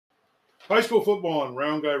High school football on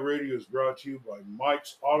Round Guy Radio is brought to you by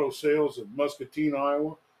Mike's Auto Sales of Muscatine,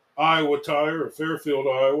 Iowa, Iowa Tire of Fairfield,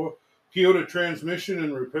 Iowa, Kyoto Transmission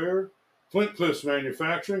and Repair, Flint Cliffs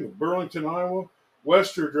Manufacturing of Burlington, Iowa,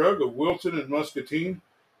 Wester Drug of Wilton and Muscatine,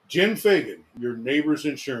 Jim Fagan, your neighbor's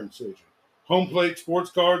insurance agent, Home Plate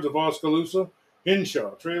Sports Cards of Oskaloosa,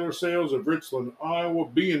 Hinshaw Trailer Sales of Richland, Iowa,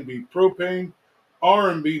 B&B Propane,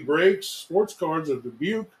 R&B Brakes, Sports Cards of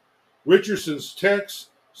Dubuque, Richardson's Tex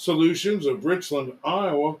Solutions of Richland,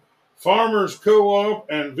 Iowa, Farmers Co-op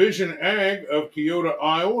and Vision Ag of Kyoto,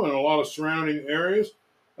 Iowa, and a lot of surrounding areas,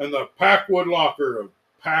 and the Packwood Locker of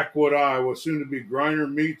Packwood, Iowa, soon to be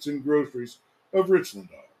Griner Meats and Groceries of Richland,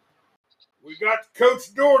 Iowa. We got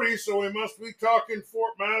Coach Doherty, so we must be talking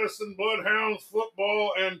Fort Madison Bloodhounds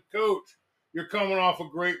football. And Coach, you're coming off a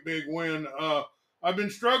great big win. I've been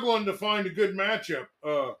struggling to find a good matchup,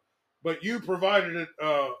 but you provided it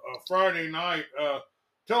Friday night.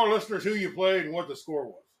 Tell our listeners who you played and what the score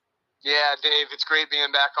was. Yeah, Dave, it's great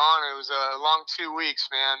being back on. It was a long 2 weeks,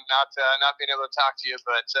 man, not being able to talk to you,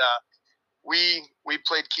 but we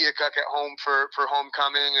played Keokuk at home for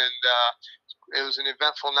homecoming, and it was an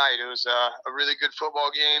eventful night. It was a really good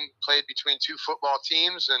football game played between two football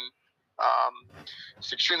teams, and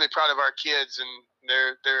just extremely proud of our kids. And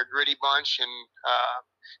they're a gritty bunch, and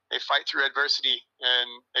they fight through adversity and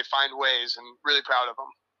they find ways, and really proud of them.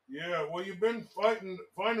 Yeah, well, you've been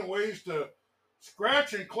finding ways to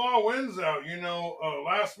scratch and claw wins out.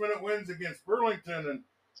 Last minute wins against Burlington and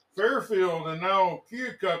Fairfield, and now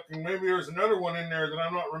Keokuk, and maybe there's another one in there that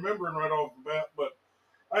I'm not remembering right off the bat. But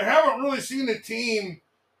I haven't really seen a team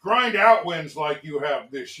grind out wins like you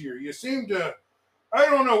have this year. You seem to, I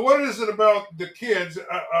don't know, what is it about the kids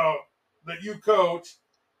that you coach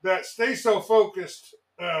that stay so focused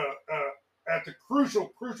at the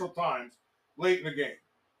crucial times late in the game?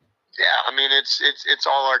 Yeah, I mean, it's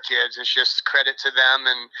all our kids. It's just credit to them,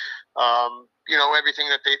 and everything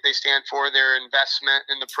that they stand for, their investment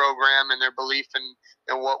in the program and their belief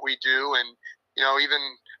in what we do. And even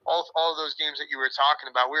all of those games that you were talking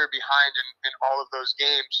about, we were behind in all of those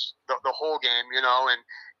games, the whole game, and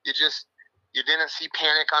you didn't see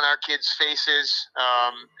panic on our kids' faces.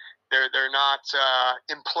 They're not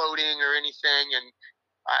imploding or anything. And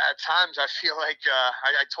at times I feel like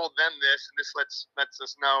I told them this, and this lets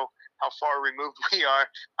us know how far removed we are.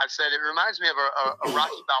 I said it reminds me of a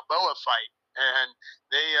Rocky Balboa fight, and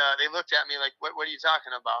they looked at me like, what are you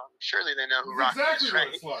talking about? Surely they know who Rocky exactly is, right?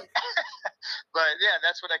 What it's like. But yeah,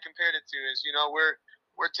 that's what I compared it to. Is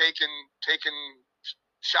we're taking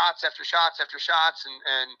shots after shots after shots,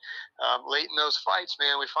 and late in those fights,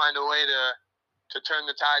 man, we find a way to turn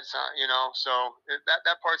the tides on. So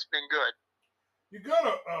that part's been good. You got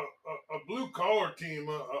a blue collar team,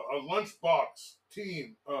 a lunchbox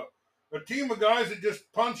team, a team of guys that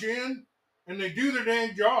just punch in and they do their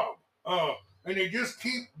dang job, and they just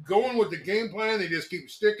keep going with the game plan. They just keep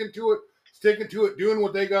sticking to it, doing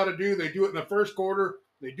what they got to do. They do it in the first quarter,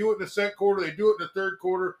 they do it in the second quarter, they do it in the third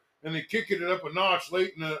quarter, and they kick it up a notch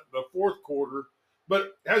late in the fourth quarter.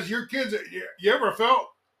 But as your kids, you ever felt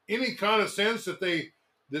any kind of sense that they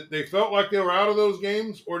felt like they were out of those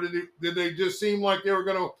games, or did they just seem like they were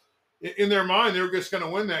going to, in their mind, they were just going to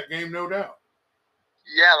win that game, no doubt?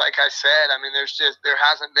 Yeah, like I said, I mean, there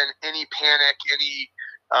hasn't been any panic, any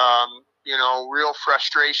real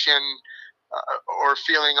frustration or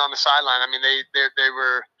feeling on the sideline. I mean, they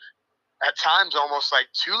were at times almost like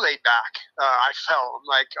too laid back. I felt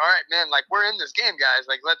like, all right, man, like we're in this game, guys.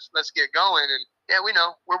 Like let's get going. And yeah, we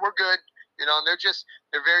know we're good. And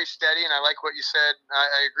they're very steady, and I like what you said.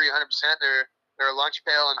 I agree 100%. They're a lunch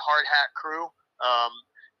pail and hard hat crew.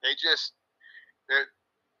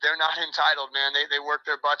 They're not entitled, man. They work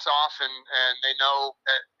their butts off, and they know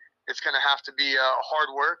that it's going to have to be hard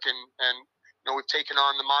work. And we've taken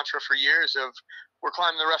on the mantra for years of we're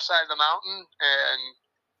climbing the rough side of the mountain,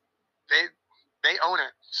 and they own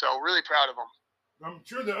it. So really proud of them. I'm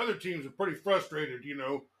sure the other teams are pretty frustrated,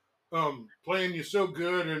 playing you so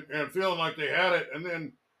good and feeling like they had it, and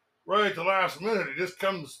then right at the last minute, it just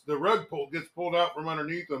comes, the rug gets pulled out from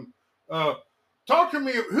underneath them. Talk to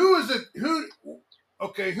me. Who is it? Who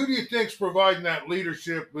do you think's providing that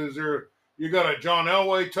leadership? Is there, you got a John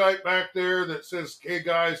Elway type back there that says, "Hey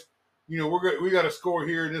guys, we got to score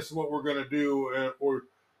here, and this is what we're going to do," or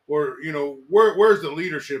where's the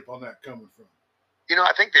leadership on that coming from?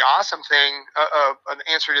 I think the awesome thing, an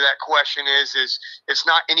answer to that question is it's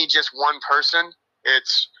not any just one person.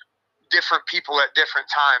 It's different people at different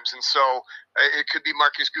times. And so it could be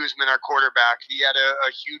Marcus Guzman, our quarterback. He had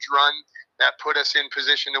a huge run that put us in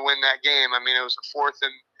position to win that game. I mean, it was a fourth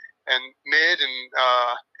and mid, and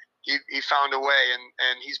he found a way,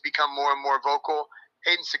 and he's become more and more vocal.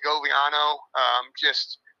 Hayden Segoviano,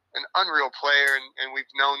 just an unreal player, and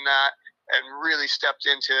we've known that, and really stepped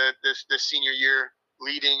into this senior year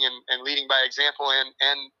leading and leading by example, and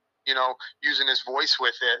using his voice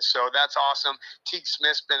with it. So that's awesome. Teague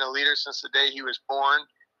Smith's been a leader since the day he was born.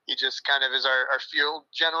 He just kind of is our field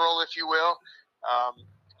general, if you will.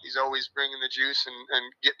 He's always bringing the juice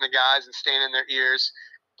and getting the guys and staying in their ears.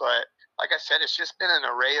 But like I said, it's just been an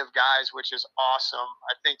array of guys, which is awesome.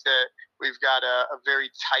 I think that we've got a very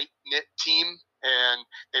tight-knit team, and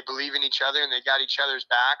they believe in each other, and they got each other's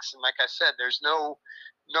backs. And like I said, there's no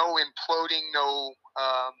imploding, no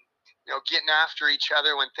getting after each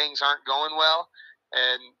other when things aren't going well.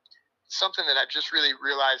 And something that I've just really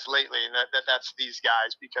realized lately that's these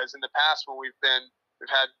guys, because in the past when we've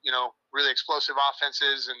had really explosive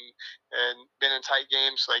offenses and been in tight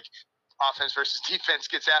games, like offense versus defense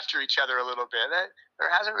gets after each other a little bit.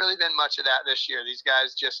 There hasn't really been much of that this year. These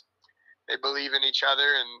guys they believe in each other,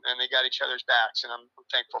 and they got each other's backs, and I'm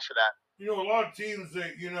thankful for that. A lot of teams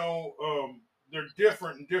that they're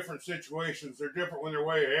different in different situations. They're different when they're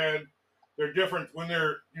way ahead. They're different when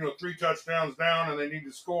they're 3 touchdowns down and they need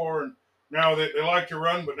to score, and now they like to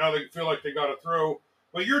run, but now they feel like they got to throw.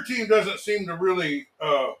 But your team doesn't seem to really,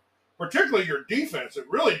 particularly your defense. It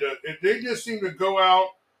really does. They just seem to go out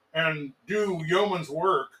and do yeoman's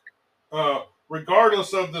work,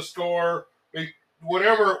 regardless of the score.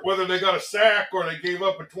 Whether they got a sack or they gave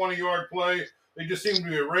up a 20-yard play, they just seem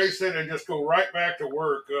to erase it and just go right back to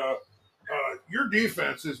work. Your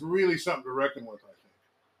defense is really something to reckon with, I think.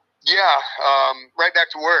 Yeah, right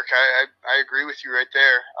back to work. I agree with you right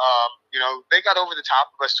there. They got over the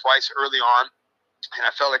top of us twice early on, and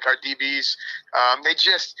I felt like our DBs,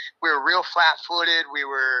 we were real flat-footed. We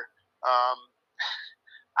were,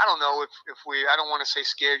 I don't know if I don't want to say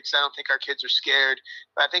scared, because I don't think our kids are scared,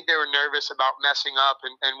 but I think they were nervous about messing up.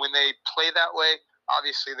 And when they play that way,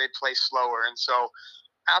 obviously they play slower. And so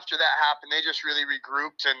after that happened, they just really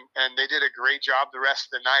regrouped, and they did a great job the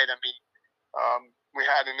rest of the night. I mean, we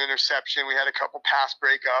had an interception. We had a couple pass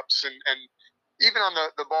breakups, and even on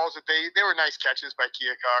the balls that they were nice catches by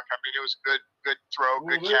Keokuk. I mean, it was good throw,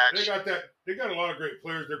 good catch. They got a lot of great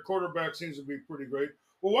players. Their quarterback seems to be pretty great.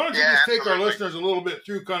 Well, why don't you just take our listeners a little bit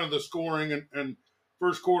through kind of the scoring and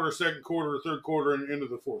first quarter, second quarter, third quarter, and into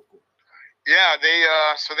the fourth quarter? Yeah,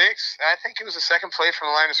 I think it was the second play from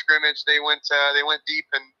the line of scrimmage. They went deep,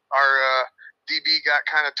 and our DB got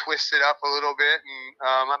kind of twisted up a little bit,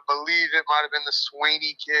 and I believe it might have been the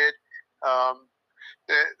Swaney kid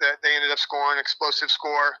that they ended up scoring, explosive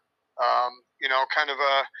score. Kind of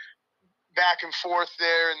a back and forth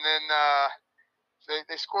there, and then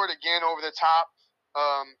they scored again over the top,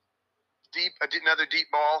 another deep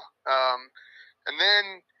ball, and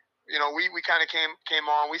then we kind of came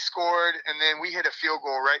on. We scored, and then we hit a field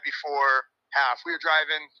goal right before half. We were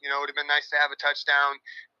driving. It would have been nice to have a touchdown.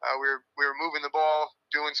 We were moving the ball,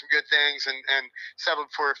 doing some good things, and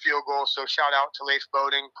settled for a field goal. So shout out to Leif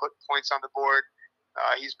Boding, put points on the board.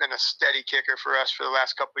 He's been a steady kicker for us for the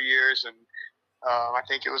last couple of years, and I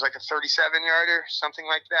think it was like a 37-yarder, something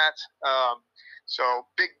like that. So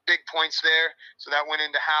big points there. So that went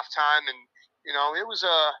into halftime, and it was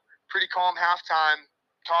a pretty calm halftime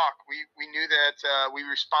talk. We knew that we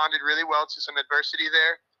responded really well to some adversity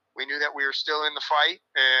there. We knew that we were still in the fight,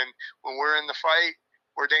 and when we're in the fight,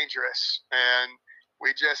 we're dangerous. And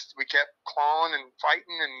we kept clawing and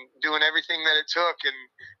fighting and doing everything that it took, and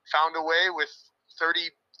found a way with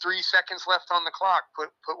 33 seconds left on the clock,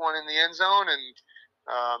 put one in the end zone, and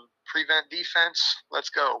prevent defense. Let's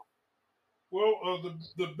go. Well,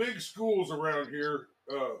 the big schools around here,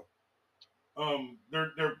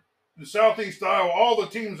 they're the Southeast Iowa. All the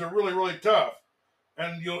teams are really, really tough,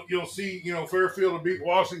 and you'll see Fairfield will beat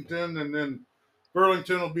Washington, and then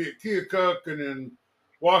Burlington will beat Keokuk, and then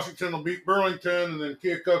Washington will beat Burlington, and then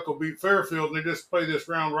Keokuk will beat Fairfield, and they just play this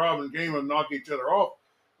round robin game and knock each other off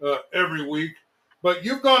every week. But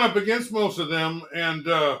you've gone up against most of them, and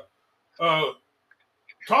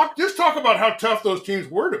talk about how tough those teams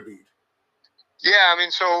were to beat. Yeah, I mean,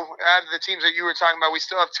 so out of the teams that you were talking about, we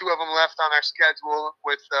still have 2 of them left on our schedule,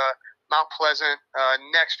 with Mount Pleasant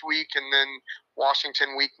next week, and then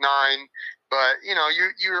Washington week 9. But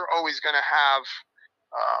you're always going to have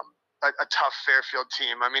a tough Fairfield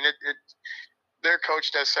team. I mean, their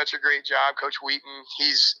coach does such a great job, Coach Wheaton.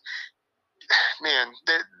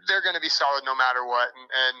 They're going to be solid no matter what,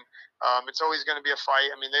 and it's always going to be a fight.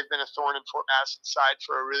 I mean, they've been a thorn in Fort Madison's side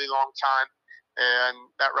for a really long time. And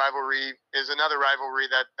that rivalry is another rivalry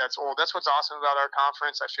that's old. That's what's awesome about our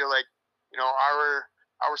conference. I feel like,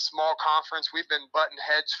 our small conference. We've been butting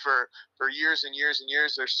heads for years and years and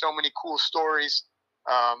years. There's so many cool stories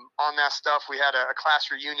on that stuff. We had a class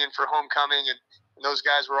reunion for homecoming, and those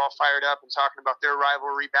guys were all fired up and talking about their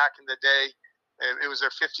rivalry back in the day. It was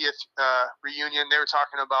their 50th reunion. They were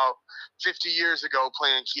talking about 50 years ago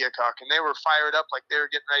playing Keokuk, and they were fired up like they were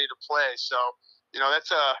getting ready to play. So,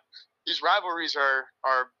 that's these rivalries are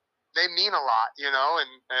they mean a lot,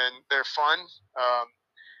 and they're fun.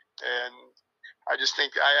 And I just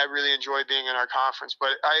think I really enjoy being in our conference.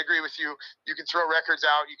 But I agree with you. You can throw records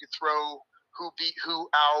out. You can throw who beat who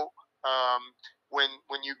out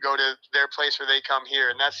when you go to their place or they come here,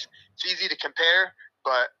 and it's easy to compare.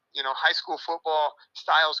 But high school football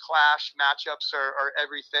styles clash, matchups are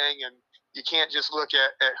everything, and you can't just look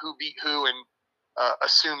at who beat who and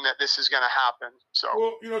assume that this is going to happen.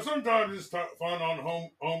 So, well, sometimes it's fun on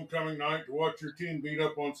homecoming night to watch your team beat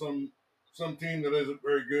up on some team that isn't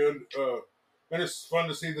very good, and it's fun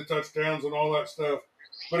to see the touchdowns and all that stuff.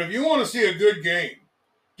 But if you want to see a good game,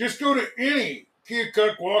 just go to any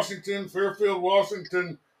Keokuk, Washington, Fairfield,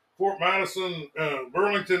 Washington, Fort Madison,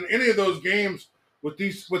 Burlington, any of those games with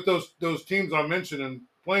those teams I mentioned and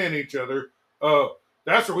playing each other.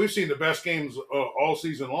 That's where we've seen the best games all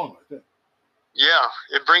season long, I think. Yeah,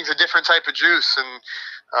 it brings a different type of juice, and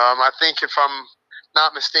I think if I'm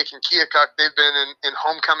not mistaken, Keokuk, they've been in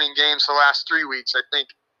homecoming games the last 3 weeks. I think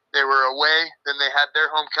they were away, then they had their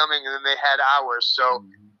homecoming, and then they had ours. So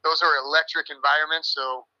those are electric environments.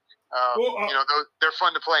 So they're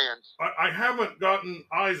fun to play in. I haven't gotten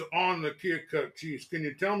eyes on the Keokuk Chiefs. Can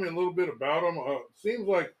you tell me a little bit about them? Seems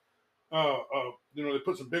like they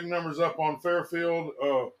put some big numbers up on Fairfield.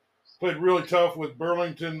 Played really tough with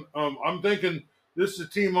Burlington. I'm thinking this is a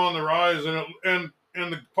team on the rise, and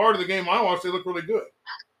the part of the game I watched, they look really good.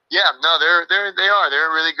 Yeah, no, they are. They're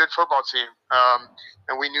a really good football team,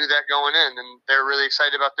 and we knew that going in. And they're really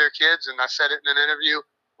excited about their kids. And I said it in an interview.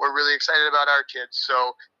 We're really excited about our kids.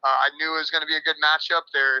 So I knew it was going to be a good matchup.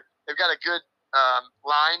 They've got a good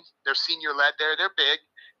line. They're senior led there. They're big,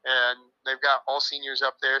 and they've got all seniors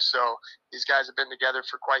up there. So these guys have been together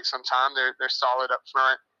for quite some time. They're solid up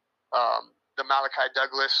front. The Malachi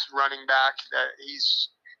Douglas running back,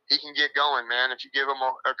 he can get going, man. If you give him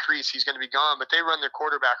a crease, he's going to be gone. But they run their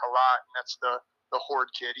quarterback a lot, and that's the Horde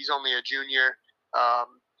kid. He's only a junior.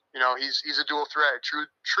 He's a dual threat,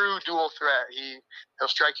 true dual threat. He'll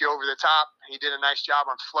strike you over the top. He did a nice job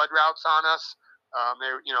on flood routes on us.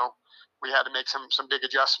 We had to make some big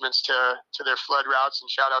adjustments to their flood routes, and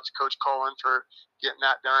shout out to Coach Colin for getting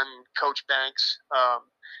that done, and Coach Banks.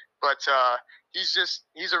 But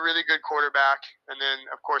he's a really good quarterback. And then,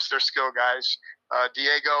 of course, their skill guys.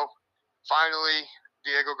 Diego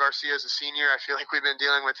Garcia is a senior. I feel like we've been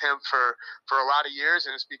dealing with him for a lot of years,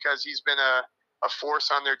 and it's because he's been a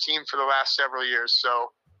force on their team for the last several years. So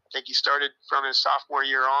I think he started from his sophomore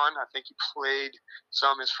year on. I think he played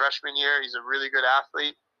some his freshman year. He's a really good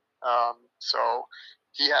athlete. So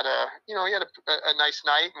he had a nice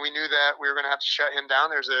night, and we knew that we were going to have to shut him down.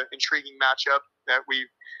 There's an intriguing matchup that we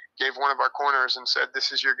gave one of our corners and said,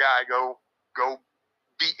 "This is your guy. Go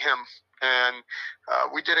beat him." And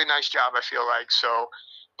we did a nice job, I feel like. So,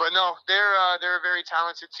 but no, they're a very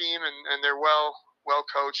talented team, and they're well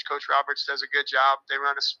coached. Coach Roberts does a good job. They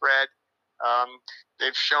run a spread.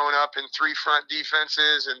 They've shown up in 3 front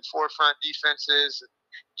defenses and 4 front defenses,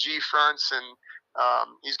 G fronts, and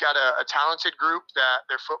he's got a talented group that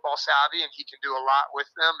they're football savvy, and he can do a lot with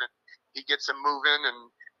them, and he gets them moving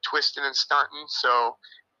and twisting and stunting. So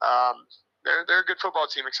they're a good football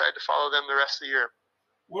team. Excited to follow them the rest of the year.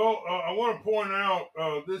 Well, I want to point out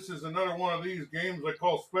this is another one of these games I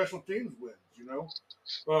call special teams wins.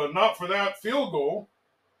 Not for that field goal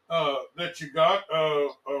that you got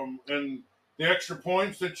and the extra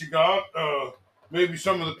points that you got, maybe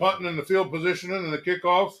some of the punting and the field positioning and the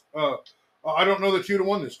kickoffs. I don't know that you'd have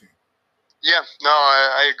won this game. Yeah, no,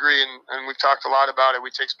 I agree, and we've talked a lot about it. We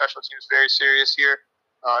take special teams very serious here.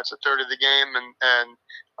 It's a third of the game, and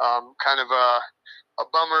kind of a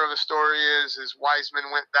bummer of the story is Wiseman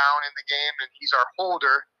went down in the game, and he's our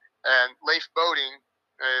holder, and Leif Boating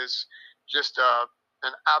is just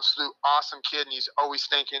an absolute awesome kid, and he's always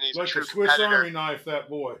thinking he's like a true a Swiss competitor. Army knife, that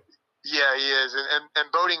boy. Yeah, he is,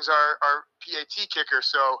 and Boating's our PAT kicker,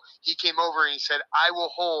 so he came over and he said, "I will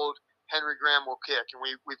hold, Henry Graham will kick," and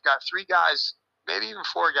we've got 3 guys, maybe even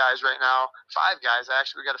 4 guys right now, 5 guys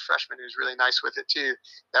actually. We got a freshman who's really nice with it too,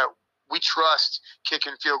 that we trust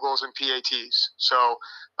kicking field goals and PATs. So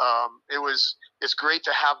it's great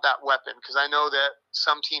to have that weapon, because I know that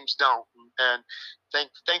some teams don't. And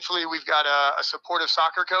thankfully we've got a supportive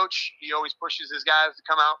soccer coach. He always pushes his guys to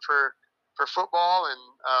come out for football, and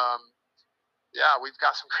yeah, we've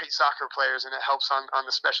got some great soccer players, and it helps on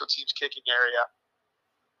the special teams kicking area.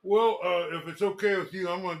 Well, if it's okay with you,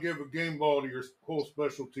 I'm going to give a game ball to your whole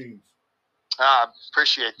special teams.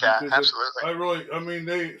 Appreciate that. Because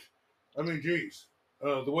Absolutely. Geez,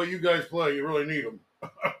 the way you guys play, you really need them.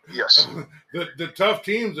 Yes. The tough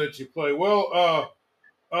teams that you play. Well,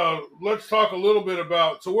 let's talk a little bit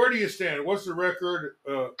about. So, where do you stand? What's the record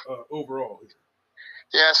overall here?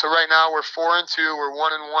 Yeah. So right now we're 4-2. We're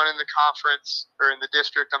 1-1 in the conference, or in the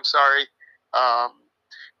district. I'm sorry.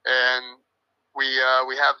 And we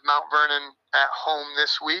have Mount Vernon at home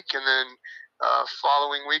this week, and then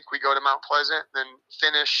following week we go to Mount Pleasant, then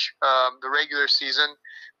finish the regular season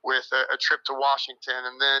with a trip to Washington,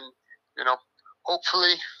 and then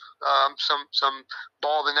hopefully some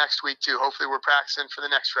ball the next week too. Hopefully we're practicing for the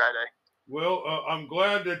next Friday. Well, I'm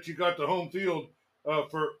glad that you got the home field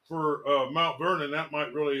for Mount Vernon. That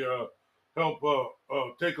might really help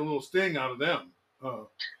take a little sting out of them.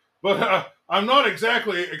 But I'm not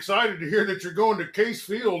exactly excited to hear that you're going to Case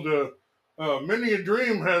Field. Many a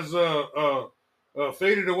dream has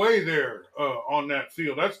faded away there on that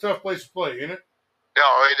field. That's a tough place to play, isn't it?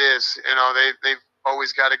 No, it is. They've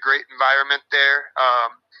always got a great environment there.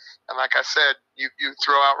 And like I said, you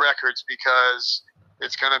throw out records because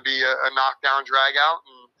it's going to be a knockdown, drag out,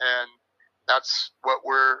 and that's what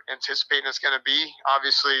we're anticipating it's going to be.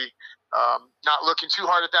 Obviously, not looking too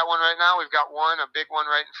hard at that one right now. We've got a big one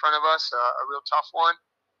right in front of us, a real tough one.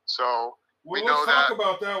 So we know let's talk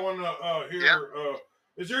about that one here. Yeah.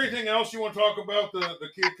 Is there anything else you want to talk about the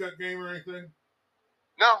Keokuk game or anything?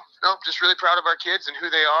 No, just really proud of our kids and who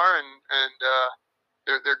they are, and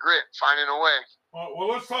their grit, finding a way. Well,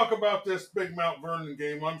 let's talk about this big Mount Vernon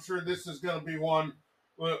game. I'm sure this is going to be one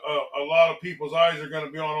a lot of people's eyes are going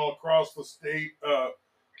to be on all across the state. A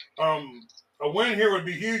win here would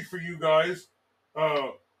be huge for you guys.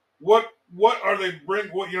 What are they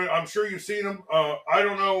bring? I'm sure you've seen them. I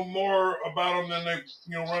don't know more about them than they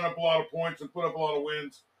run up a lot of points and put up a lot of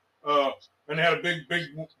wins. And they had a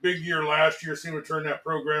big year last year. Seem to turn that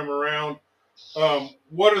program around.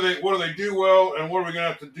 What do they do well, and what are we going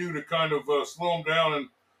to have to do to kind of slow them down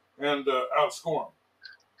and outscore them?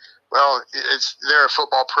 Well, they're a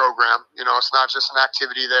football program. It's not just an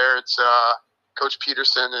activity there. It's Coach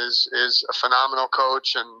Peterson is a phenomenal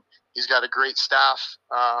coach, and he's got a great staff.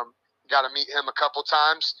 Got to meet him a couple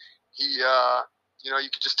times. He, you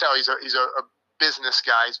could just tell he's a business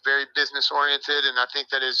guy. He's very business oriented, and I think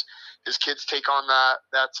that his kids take on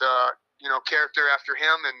that character after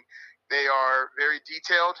him, and they are very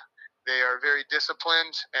detailed. They are very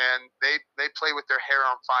disciplined, and they play with their hair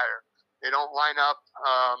on fire. They don't line up,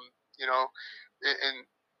 in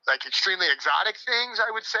like extremely exotic things, I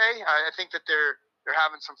would say. I think that they're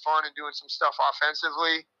having some fun and doing some stuff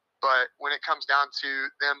offensively, but when it comes down to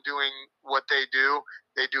them doing what they do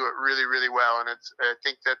it really, really well. And I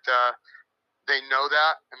think that they know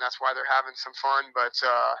that, and that's why they're having some fun. But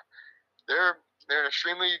they're an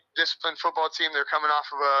extremely disciplined football team. They're coming off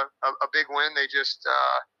of a big win. They just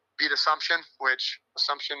beat Assumption, which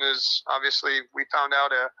Assumption is obviously, we found out,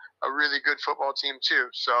 a really good football team too.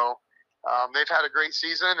 So they've had a great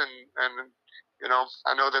season, and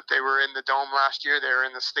I know that they were in the Dome last year. They were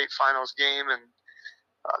in the state finals game, and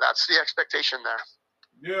that's the expectation there.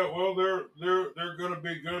 Yeah, well, they're going to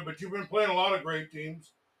be good, but you've been playing a lot of great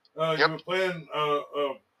teams. Yep. You've been playing,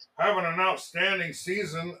 having an outstanding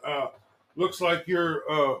season. Looks like you're,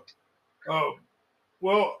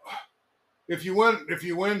 well, if you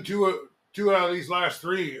win two out of these last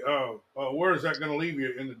three, where is that going to leave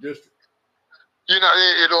you in the district?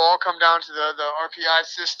 It'll all come down to the RPI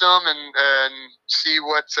system and see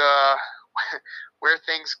what where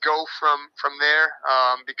things go from there.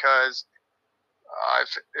 Because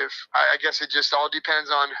if I guess it just all depends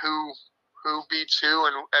on who beats who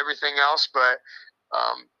and everything else. But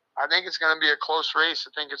I think it's going to be a close race.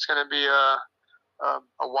 I think it's going to be a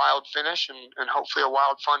wild finish and hopefully a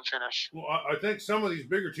wild, fun finish. Well, I think some of these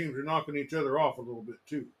bigger teams are knocking each other off a little bit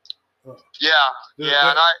too. And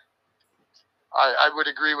I would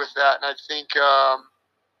agree with that. And I think,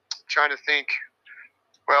 trying to think,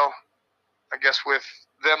 well, I guess with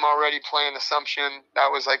them already playing Assumption, that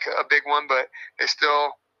was like a big one, but they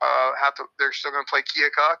still they're still going to play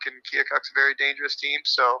Keokuk, and Keokuk's a very dangerous team.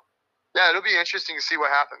 So, yeah, it'll be interesting to see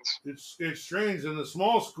what happens. It's strange. In the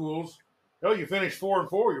small schools, you finish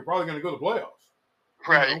 4-4, you're probably going to go to the playoffs.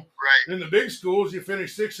 Right. In the big schools, you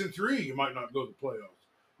finish 6-3, you might not go to the playoffs.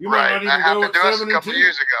 You might not even go at 7-2. A couple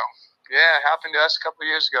years ago. Yeah, it happened to us a couple of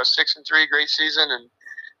years ago. 6-3, great season, and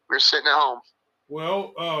we're sitting at home.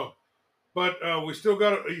 Well, but you still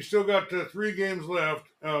got 3 games left.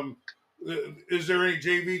 Is there any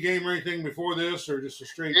JV game or anything before this, or just a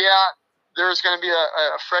straight? Yeah, there's going to be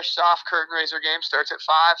a fresh soft curtain raiser game. Starts at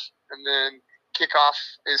 5, and then kickoff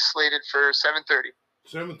is slated for 7:30.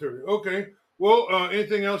 7:30. Okay. Well,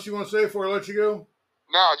 anything else you want to say before I let you go?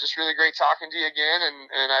 No, just really great talking to you again,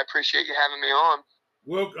 and I appreciate you having me on.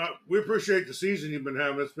 Well, we appreciate the season you've been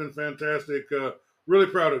having. It's been fantastic. Really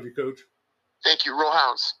proud of you, Coach. Thank you. Roll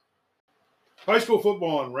Hounds. High school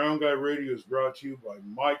football on Round Guy Radio is brought to you by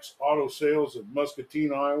Mike's Auto Sales of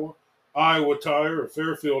Muscatine, Iowa, Iowa Tire of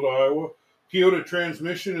Fairfield, Iowa, Keokuk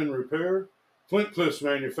Transmission and Repair, Flint Cliffs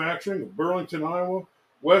Manufacturing of Burlington, Iowa,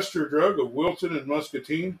 Wester Drug of Wilton and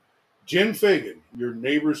Muscatine, Jen Fagan, your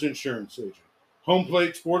neighbor's insurance agent, Home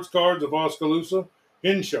Plate Sports Cards of Oskaloosa,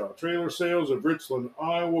 Henshaw Trailer Sales of Richland,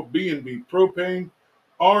 Iowa, B&B Propane,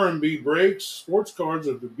 R&B Brakes, Sports Cards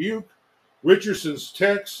of Dubuque, Richardson's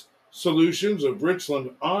Tex Solutions of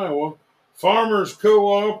Richland, Iowa, Farmers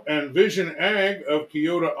Co-op and Vision Ag of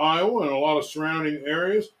Keokuk, Iowa, and a lot of surrounding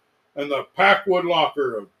areas, and the Packwood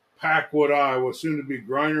Locker of Packwood, Iowa, soon to be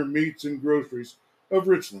Griner Meats and Groceries of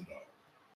Richland, Iowa.